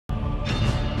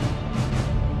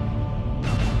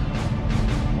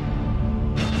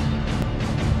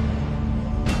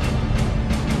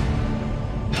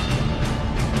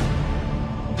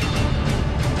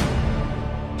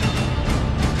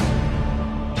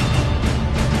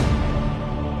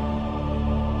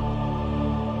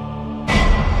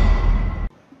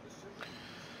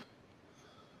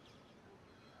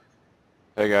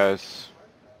Hey guys,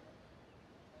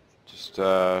 just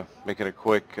making a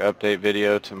quick update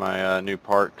video to my new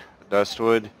park,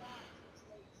 Dustwood.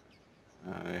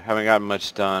 I haven't gotten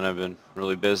much done. I've been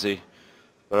really busy,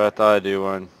 but I thought I'd do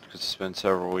one because it's been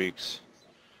several weeks.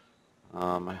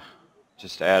 I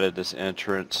just added this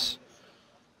entrance.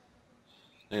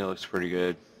 I think it looks pretty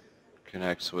good.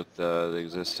 Connects with the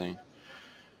existing.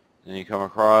 Then you come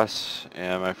across,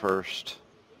 and my first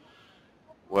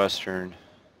Western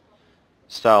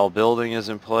style building is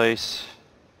in place.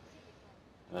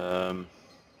 I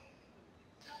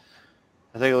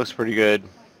think it looks pretty good.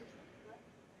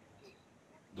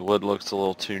 The wood looks a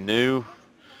little too new.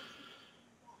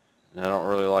 And I don't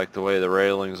really like the way the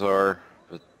railings are,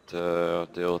 but I'll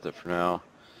deal with it for now.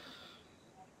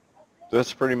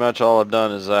 That's pretty much all I've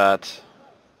done is that.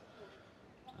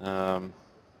 I've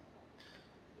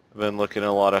been looking at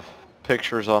a lot of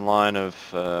pictures online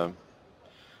of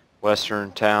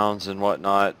western towns and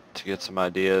whatnot to get some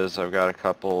ideas. I've got a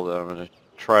couple that I'm going to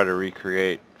try to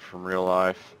recreate from real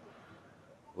life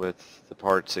with the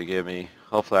parts they give me.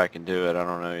 Hopefully I can do it. I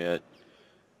don't know yet.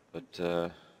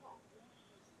 But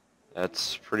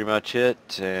that's pretty much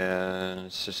it, and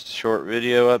it's just a short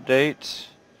video update.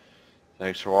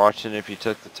 Thanks for watching if you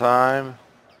took the time.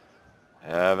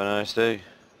 Have a nice day.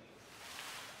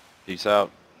 Peace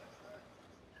out.